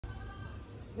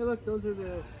Hey, look, those are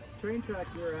the train tracks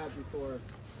we were at before.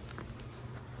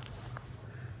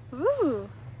 Ooh.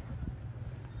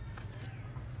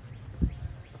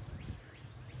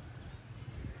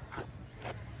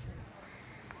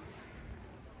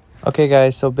 Okay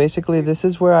guys, so basically this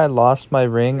is where I lost my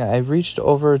ring. I reached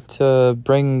over to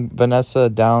bring Vanessa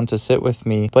down to sit with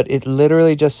me, but it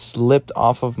literally just slipped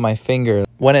off of my finger.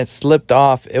 When it slipped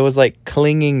off, it was like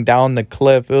clinging down the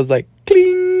cliff. It was like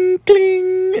cling,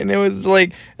 cling, and it was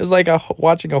like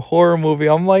watching a horror movie.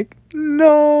 I'm like,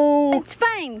 no. It's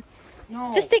fine.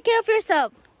 No. Just take care of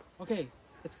yourself. Okay,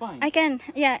 it's fine. I can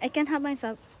help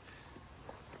myself.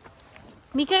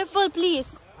 Be careful,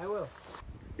 please. I will.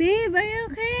 Babe, are you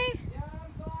okay? Yeah,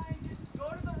 I'm fine. Just go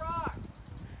to the rock.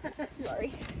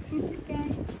 Sorry. It's okay.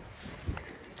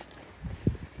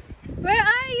 Where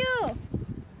are you?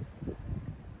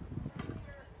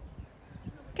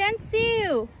 Can't see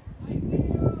you.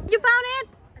 You found it?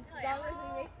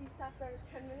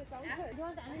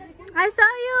 I saw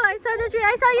you. I saw the tree.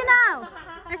 I saw you now.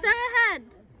 I saw your head.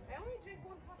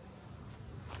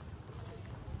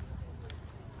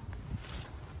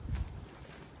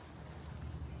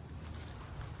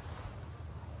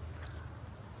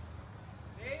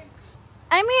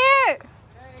 I'm here.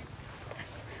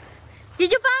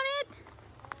 Did you found it?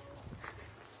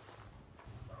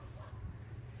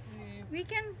 We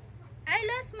can. I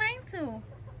lost mine too.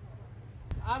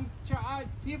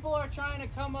 People are trying to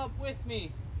come up with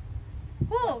me.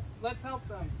 Who? Let's help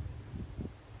them.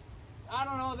 I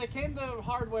don't know. They came the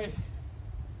hard way.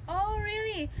 Oh,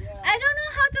 really? Yeah. I don't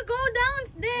know how to go down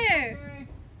there. Okay.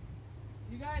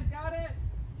 You guys got it?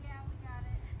 Yeah, we got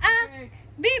it. Okay.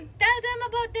 Babe, tell them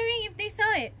about the ring if they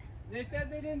saw it. They said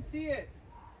they didn't see it.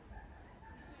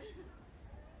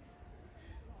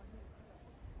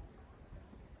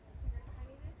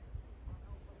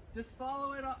 Just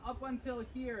follow it up until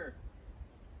here.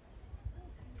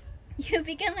 You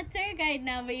become a tour guide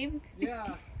now, babe. Yeah.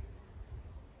 Okay,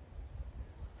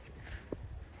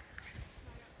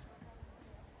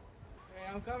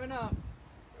 I'm coming up.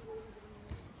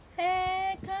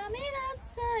 Hey, coming up,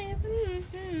 so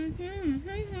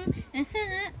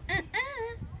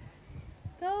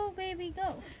go, baby,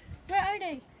 go. Where are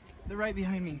they? They're right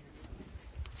behind me.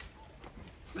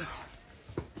 I'm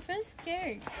so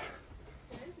scared.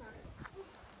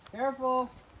 Careful.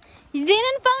 You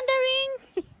didn't found the ring?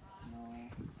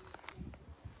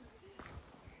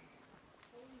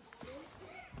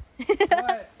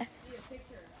 What?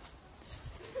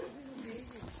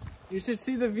 You should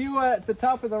see the view at the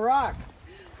top of the rock.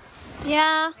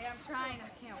 Yeah. Hey, I'm trying. I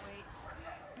can't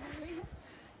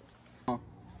wait.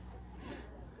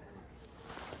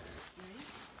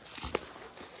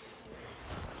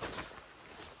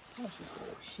 Oh,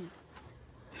 shoot.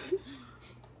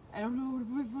 I don't know where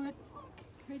to put my foot.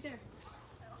 Right there.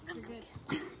 You're good.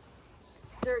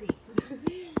 Dirty.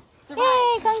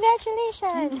 Yay,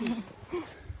 congratulations.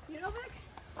 You know, Vic?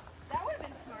 That would have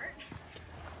been smart.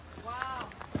 Wow.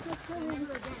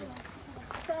 Remember again.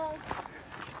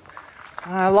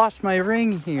 I lost my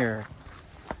ring here.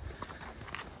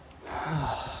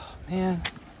 Oh, man.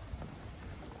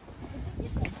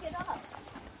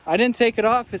 I didn't take it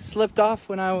off. It slipped off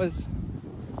when I was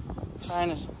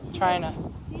trying to.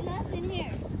 You lost in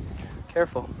here.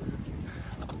 Careful.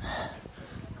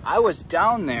 I was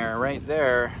down there, right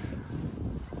there.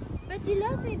 But you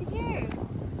lost it here.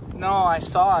 No, I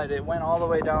saw it. It went all the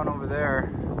way down over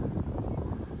there.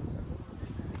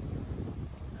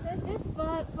 Let's just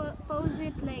pose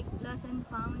it like lost and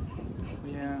found.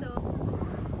 Yeah. So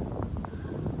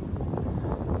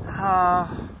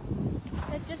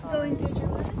let's just go into your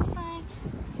room. It's fine.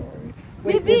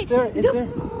 Wait, Baby, is there? the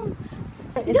phone.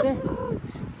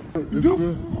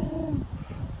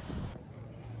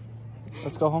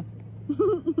 Let's go home.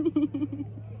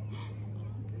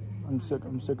 I'm sick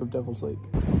of Devil's Lake.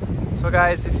 So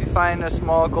guys, if you find a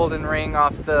small golden ring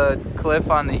off the cliff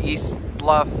on the east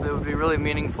bluff, it would be really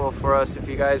meaningful for us if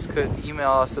you guys could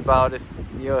email us about if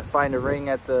you find a ring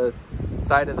at the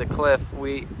side of the cliff.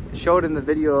 We showed in the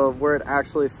video of where it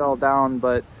actually fell down,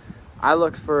 but I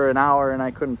looked for an hour and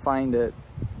I couldn't find it.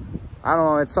 I don't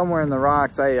know, it's somewhere in the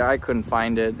rocks. I couldn't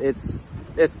find it. It's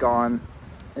gone.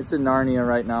 It's in Narnia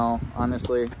right now,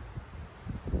 honestly.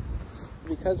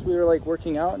 Because we were like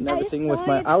working out and everything with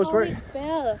my, I was working.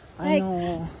 I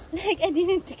know. Like I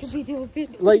didn't take a video of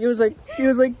it. Like it was like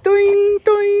doing,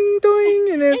 doing, doing,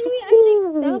 and it's. And we are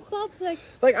like stop up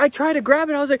like I tried to grab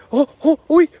it. I was like, oh,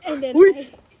 wait, and then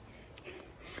wait.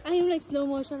 I am like slow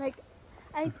motion. Like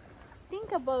I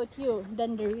think about you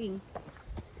than the ring.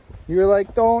 You were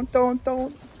like, don't.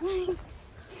 It's fine.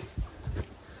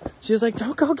 She was like,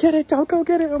 don't go get it, don't go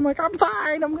get it. I'm like, I'm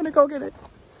fine, I'm gonna go get it.